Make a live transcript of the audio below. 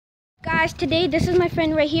guys, today this is my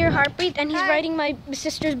friend right here, Harpreef, and he's riding my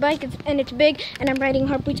sister's bike, and it's big, and I'm riding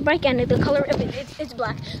Harpreef's bike, and the color of it's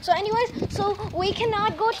black. So anyways, so we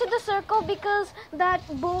cannot go to the circle because that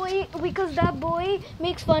boy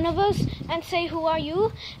makes fun of us and say, "Who are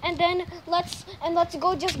you?" And then let's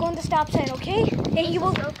go in the stop sign, okay? And he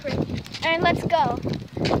will go crazy. And let's go.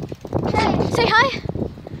 Hey, say hi.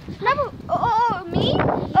 No, oh, me?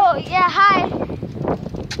 Oh yeah, hi.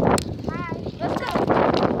 Hi. Let's go.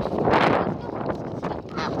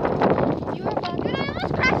 You were about to. I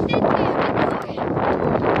almost crashed into you.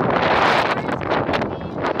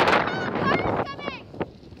 Car is coming.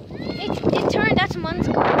 It turned. That's Mun's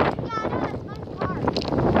car. Yeah, I know that's Mun's car.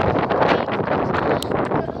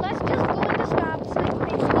 Let's just go in the stop sign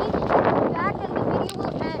quickly. Back and the video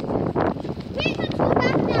will end. Wait, let's go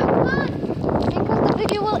back now. Come on. Because the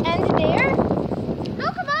video will end there. No,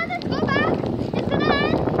 come on. Let's go back. It's gonna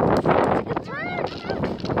end.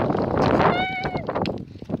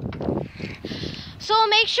 So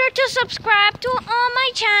make sure to subscribe to all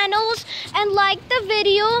my channels and like the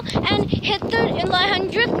video and hit the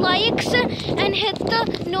 100 likes and hit the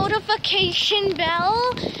notification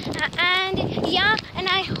bell. And yeah, and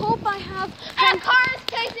I hope I have. And car is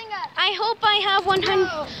chasing us. I hope I have 100.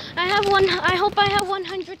 No. I hope I have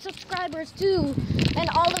 100 subscribers too, and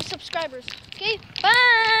all the subscribers. Okay,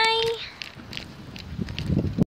 bye.